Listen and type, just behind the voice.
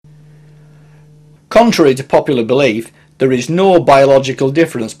Contrary to popular belief, there is no biological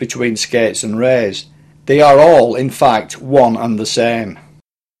difference between skates and rays. They are all, in fact, one and the same.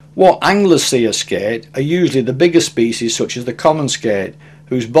 What anglers see as skate are usually the bigger species such as the common skate,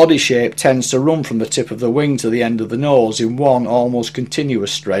 whose body shape tends to run from the tip of the wing to the end of the nose in one almost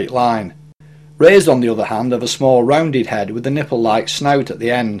continuous straight line. Rays, on the other hand, have a small rounded head with a nipple-like snout at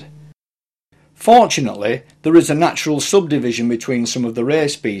the end. Fortunately, there is a natural subdivision between some of the ray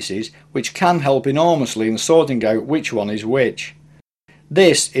species which can help enormously in sorting out which one is which.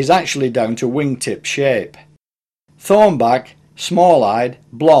 This is actually down to wingtip shape. Thornback, small-eyed,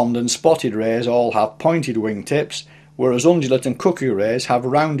 blonde and spotted rays all have pointed wingtips, whereas undulate and cuckoo rays have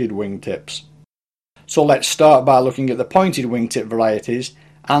rounded wingtips. So let's start by looking at the pointed wingtip varieties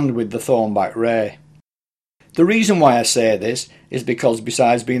and with the thornback ray. The reason why I say this is because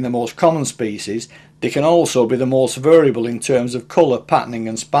besides being the most common species, they can also be the most variable in terms of colour, patterning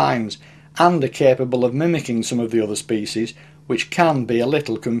and spines, and are capable of mimicking some of the other species, which can be a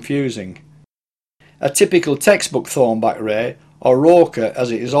little confusing. A typical textbook thornback ray, or roker as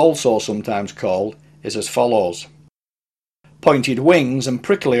it is also sometimes called, is as follows. Pointed wings and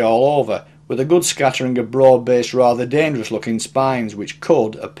prickly all over, with a good scattering of broad-based rather dangerous looking spines which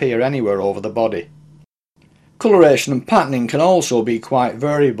could appear anywhere over the body. Coloration and patterning can also be quite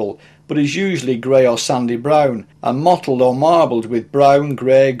variable, but is usually grey or sandy brown, and mottled or marbled with brown,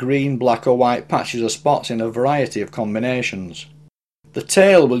 grey, green, black or white patches or spots in a variety of combinations. The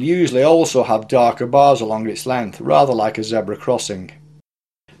tail will usually also have darker bars along its length, rather like a zebra crossing.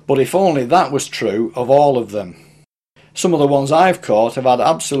 But if only that was true of all of them. Some of the ones I've caught have had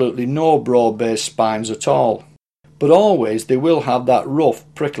absolutely no broad-based spines at all, but always they will have that rough,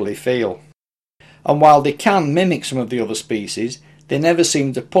 prickly feel. And while they can mimic some of the other species, they never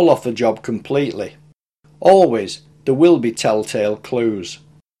seem to pull off the job completely. Always there will be telltale clues.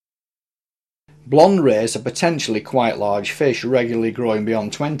 Blonde rays are potentially quite large fish, regularly growing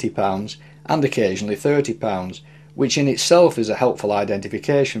beyond 20 pounds and occasionally 30 pounds, which in itself is a helpful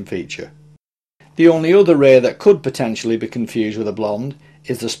identification feature. The only other ray that could potentially be confused with a blonde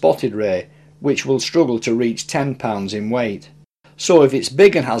is the spotted ray, which will struggle to reach 10 pounds in weight. So if it's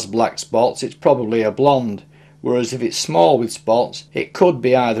big and has black spots, it's probably a blonde, whereas if it's small with spots, it could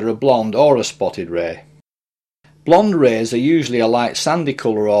be either a blonde or a spotted ray. Blonde rays are usually a light sandy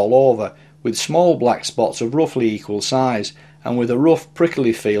colour all over, with small black spots of roughly equal size, and with a rough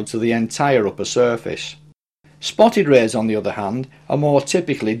prickly feel to the entire upper surface. Spotted rays, on the other hand, are more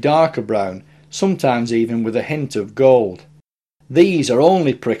typically darker brown, sometimes even with a hint of gold. These are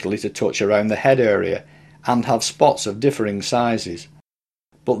only prickly to touch around the head area, and have spots of differing sizes.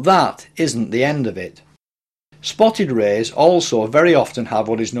 But that isn't the end of it. Spotted rays also very often have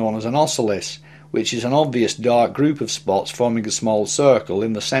what is known as an ocellis, which is an obvious dark group of spots forming a small circle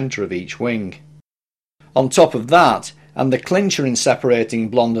in the centre of each wing. On top of that, and the clincher in separating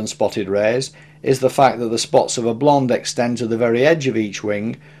blonde and spotted rays, is the fact that the spots of a blonde extend to the very edge of each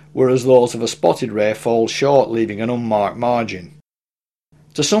wing, whereas those of a spotted ray fall short, leaving an unmarked margin.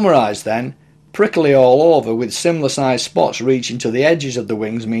 To summarise then, prickly all over with similar sized spots reaching to the edges of the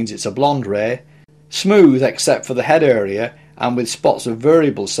wings means it's a blonde ray. Smooth except for the head area and with spots of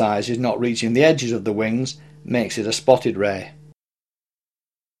variable sizes not reaching the edges of the wings makes it a spotted ray.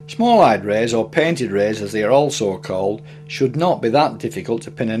 Small-eyed rays, or painted rays as they are also called, should not be that difficult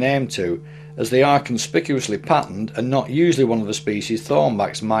to pin a name to, as they are conspicuously patterned and not usually one of the species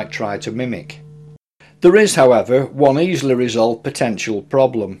thornbacks might try to mimic. There is, however, one easily resolved potential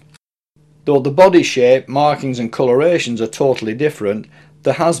problem. Though the body shape, markings and colorations are totally different,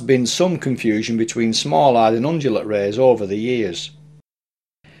 there has been some confusion between small-eyed and undulate rays over the years.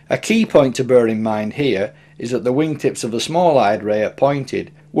 A key point to bear in mind here is that the wingtips of the small-eyed ray are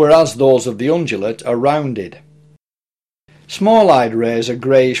pointed, whereas those of the undulate are rounded. Small-eyed rays are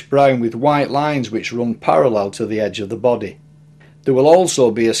greyish-brown with white lines which run parallel to the edge of the body. There will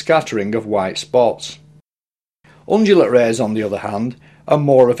also be a scattering of white spots. Undulate rays, on the other hand, are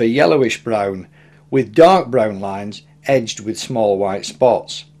more of a yellowish brown, with dark brown lines edged with small white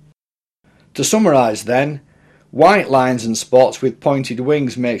spots. To summarise then, white lines and spots with pointed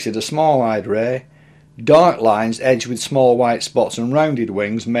wings makes it a small-eyed ray, dark lines edged with small white spots and rounded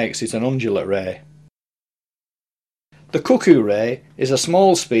wings makes it an undulate ray. The cuckoo ray is a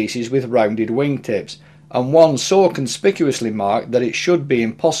small species with rounded wingtips, and one so conspicuously marked that it should be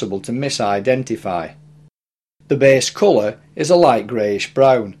impossible to misidentify. The base colour is a light greyish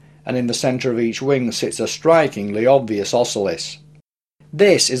brown, and in the centre of each wing sits a strikingly obvious ocellis.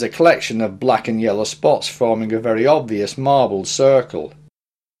 This is a collection of black and yellow spots forming a very obvious marbled circle.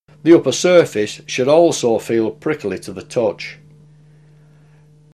 The upper surface should also feel prickly to the touch.